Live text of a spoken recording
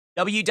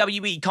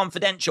WWE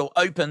Confidential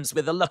opens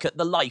with a look at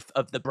the life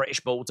of the British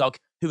Bulldog,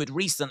 who had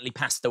recently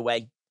passed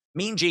away.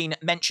 Mean Gene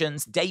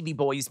mentions Davey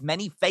Boy's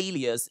many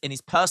failures in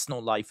his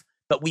personal life,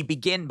 but we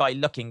begin by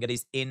looking at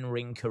his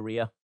in-ring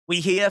career.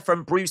 We hear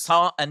from Bruce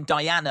Hart and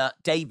Diana,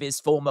 Davey's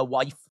former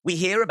wife. We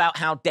hear about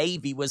how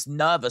Davey was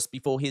nervous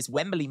before his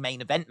Wembley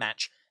main event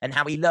match and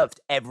how he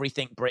loved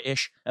everything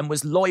British and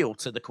was loyal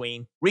to the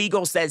Queen.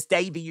 Regal says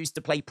Davey used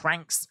to play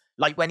pranks,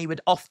 like when he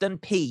would often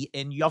pee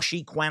in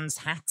Yoshi Kwan's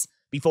hat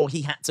before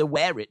he had to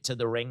wear it to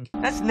the ring.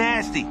 That's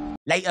nasty.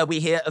 Later, we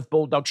hear of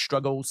Bulldog's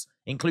struggles,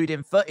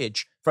 including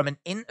footage from an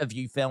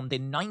interview filmed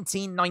in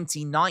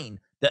 1999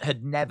 that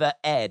had never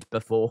aired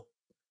before.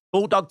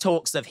 Bulldog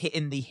talks of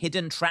hitting the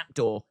hidden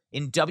trapdoor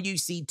in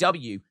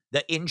WCW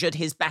that injured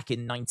his back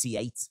in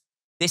 '98.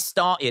 This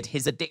started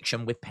his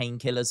addiction with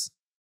painkillers.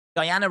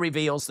 Diana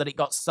reveals that it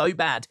got so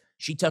bad,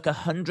 she took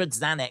 100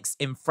 Xanax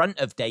in front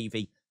of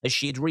Davey as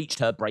she had reached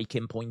her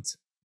breaking point.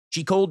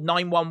 She called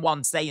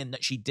 911 saying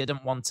that she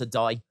didn't want to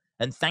die,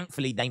 and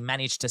thankfully they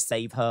managed to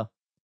save her.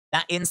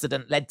 That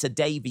incident led to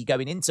Davey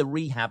going into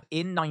rehab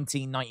in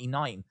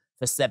 1999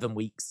 for 7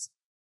 weeks.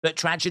 But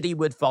tragedy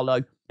would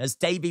follow as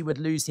Davey would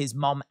lose his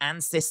mom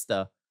and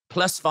sister,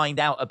 plus find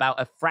out about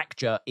a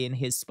fracture in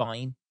his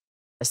spine.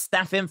 A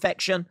staph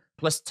infection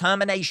plus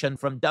termination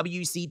from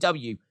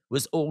WCW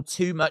was all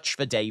too much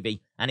for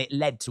Davey, and it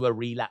led to a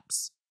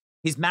relapse.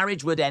 His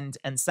marriage would end,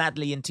 and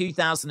sadly in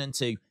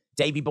 2002,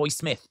 Davey Boy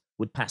Smith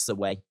would pass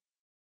away.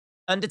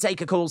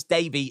 Undertaker calls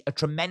Davey a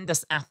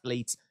tremendous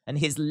athlete, and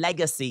his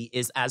legacy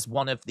is as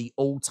one of the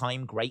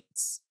all-time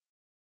greats.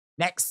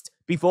 Next,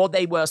 before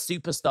they were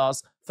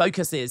superstars,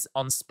 focuses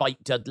on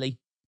Spike Dudley.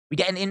 We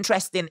get an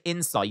interesting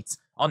insight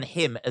on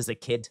him as a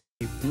kid.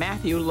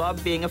 Matthew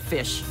loved being a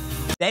fish.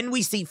 Then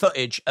we see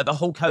footage of a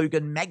Hulk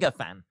Hogan mega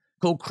fan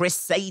called Chris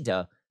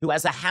Sader, who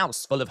has a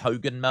house full of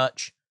Hogan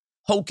merch.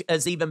 Hulk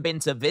has even been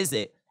to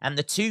visit, and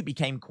the two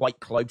became quite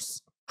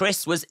close.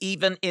 Chris was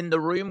even in the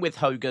room with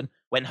Hogan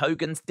when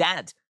Hogan's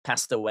dad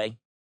passed away.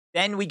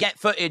 Then we get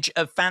footage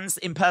of fans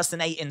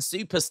impersonating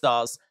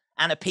superstars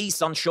and a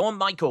piece on Shawn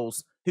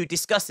Michaels, who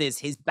discusses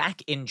his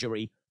back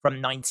injury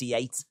from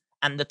 '98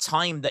 and the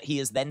time that he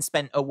has then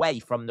spent away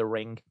from the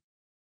ring.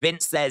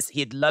 Vince says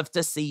he'd love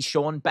to see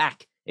Shawn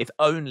back, if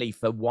only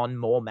for one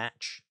more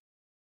match.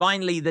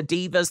 Finally, the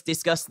Divas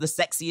discuss the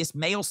sexiest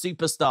male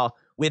superstar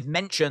with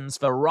mentions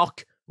for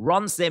Rock,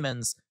 Ron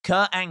Simmons,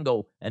 Kurt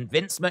Angle, and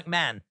Vince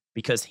McMahon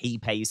because he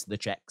pays the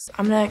checks.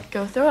 I'm gonna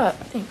go throw up.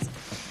 Thanks.